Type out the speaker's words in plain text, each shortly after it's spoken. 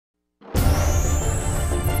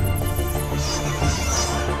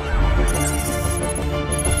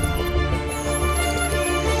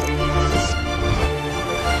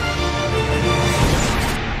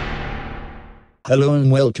Hello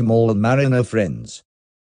and welcome all mariner friends.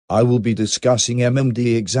 I will be discussing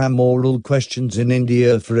MMD exam oral questions in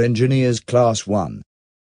India for Engineers Class 1.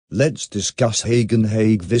 Let's discuss Hague and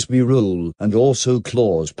Hague Visby rule and also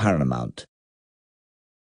clause Paramount.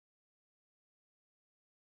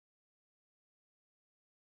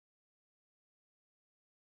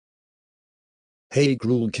 Hague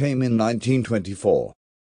rule came in 1924.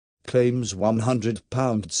 Claims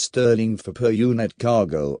 £100 sterling for per unit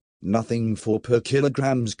cargo, nothing for per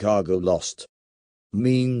kilograms cargo lost.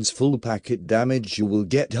 Means full packet damage you will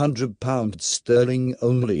get £100 sterling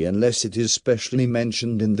only unless it is specially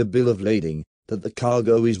mentioned in the bill of lading that the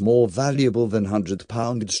cargo is more valuable than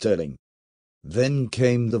 £100 sterling. Then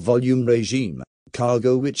came the volume regime,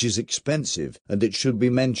 cargo which is expensive and it should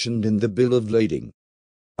be mentioned in the bill of lading.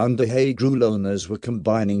 Under Hague rule owners were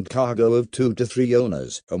combining cargo of 2 to 3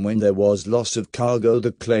 owners, and when there was loss of cargo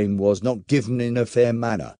the claim was not given in a fair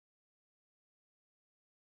manner.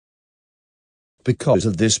 Because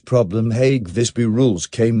of this problem Hague Visby rules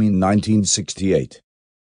came in 1968.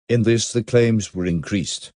 In this the claims were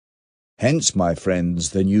increased. Hence my friends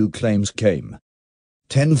the new claims came.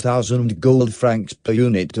 10,000 gold francs per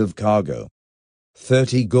unit of cargo.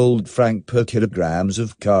 30 gold franc per kilograms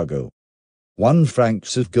of cargo. 1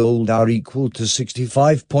 francs of gold are equal to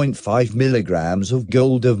 65.5 milligrams of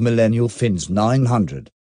gold of millennial fins 900.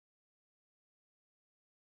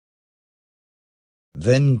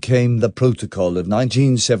 Then came the Protocol of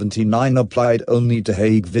 1979 applied only to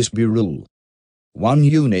Hague Visby rule. 1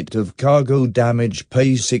 unit of cargo damage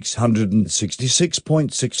pays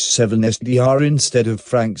 666.67 SDR instead of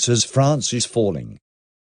francs as France is falling.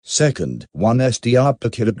 Second, 1 SDR per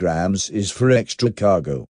kilograms is for extra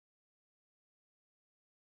cargo.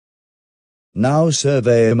 Now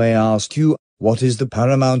surveyor may ask you, what is the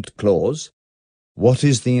Paramount clause? What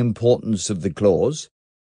is the importance of the clause?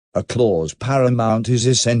 A clause Paramount is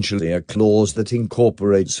essentially a clause that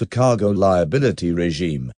incorporates a cargo liability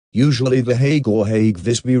regime, usually the Hague or Hague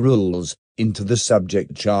Visby rules, into the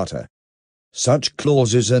subject charter. Such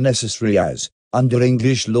clauses are necessary as, under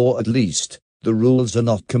English law at least, the rules are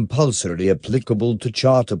not compulsorily applicable to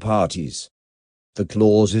charter parties. The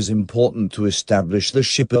clause is important to establish the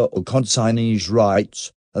shipper or consignee's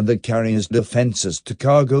rights, and the carrier's defenses to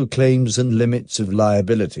cargo claims and limits of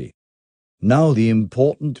liability. Now the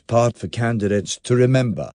important part for candidates to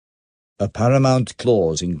remember. A Paramount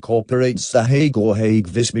clause incorporates the Hague or Hague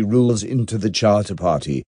Visby rules into the charter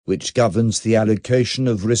party, which governs the allocation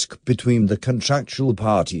of risk between the contractual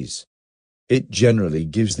parties. It generally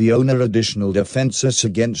gives the owner additional defenses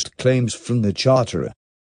against claims from the charterer.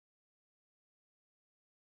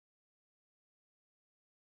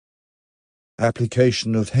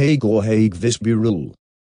 Application of Hague or Hague Visby rule.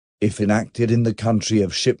 If enacted in the country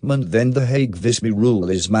of shipment then the Hague Visby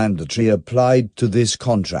rule is mandatory applied to this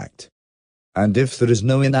contract. And if there is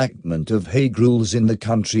no enactment of Hague rules in the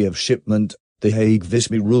country of shipment, the Hague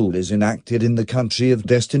Visby rule is enacted in the country of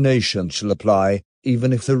destination shall apply,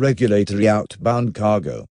 even if the regulatory outbound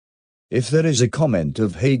cargo. If there is a comment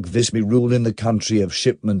of Hague Visby rule in the country of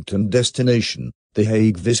shipment and destination, the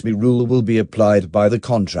Hague Visby rule will be applied by the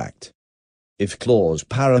contract. If clause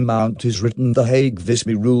Paramount is written the Hague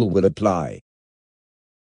Visby rule will apply.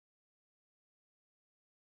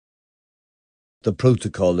 The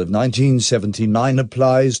Protocol of 1979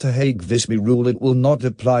 applies to Hague Visby rule, it will not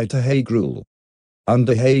apply to Hague rule.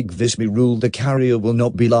 Under Hague Visby rule the carrier will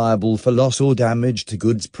not be liable for loss or damage to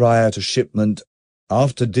goods prior to shipment,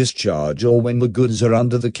 after discharge or when the goods are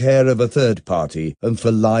under the care of a third party, and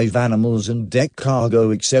for live animals and deck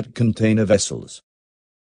cargo except container vessels.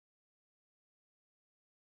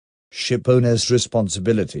 Shipowner's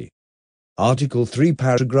responsibility. Article 3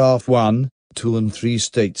 paragraph 1, 2 and 3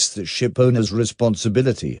 states that shipowner's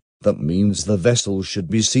responsibility, that means the vessel should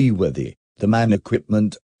be seaworthy, the man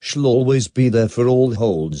equipment, shall always be there for all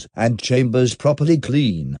holds and chambers properly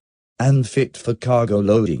clean, and fit for cargo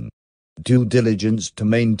loading. Due diligence to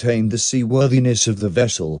maintain the seaworthiness of the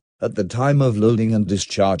vessel, at the time of loading and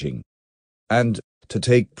discharging. And, to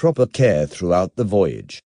take proper care throughout the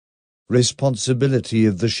voyage. Responsibility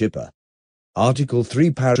of the shipper. Article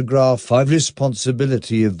 3 paragraph 5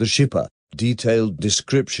 responsibility of the shipper, detailed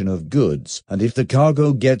description of goods, and if the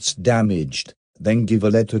cargo gets damaged, then give a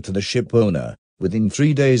letter to the ship owner, within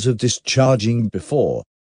 3 days of discharging before,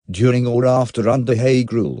 during or after under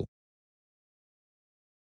Hague rule.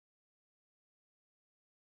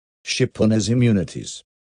 Shipowner's immunities.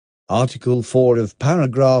 Article 4 of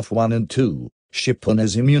paragraph 1 and 2,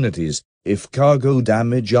 shipowner's immunities. If cargo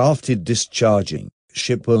damage after discharging,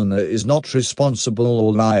 shipowner is not responsible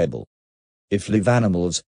or liable. If live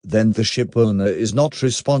animals, then the shipowner is not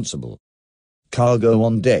responsible. Cargo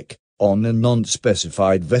on deck, on a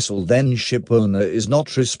non-specified vessel, then ship owner is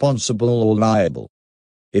not responsible or liable.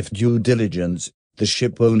 If due diligence, the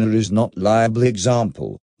ship owner is not liable.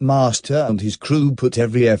 Example, master and his crew put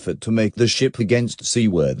every effort to make the ship against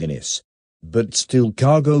seaworthiness, but still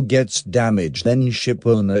cargo gets damaged, then ship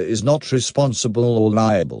owner is not responsible or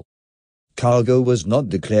liable. Cargo was not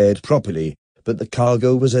declared properly, but the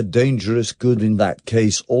cargo was a dangerous good. In that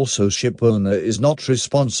case also ship owner is not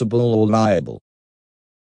responsible or liable.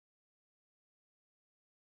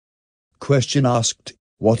 Question asked,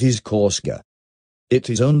 what is Causga? It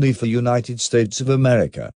is only for United States of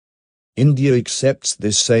America. India accepts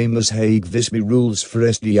this same as Hague Visby rules for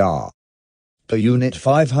SDR. Per unit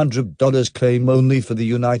 $500 claim only for the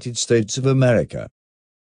United States of America.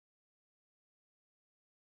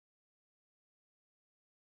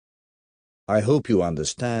 I hope you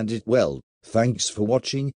understand it well. Thanks for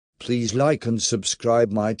watching. Please like and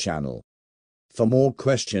subscribe my channel. For more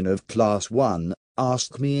question of Class 1,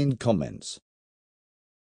 ask me in comments.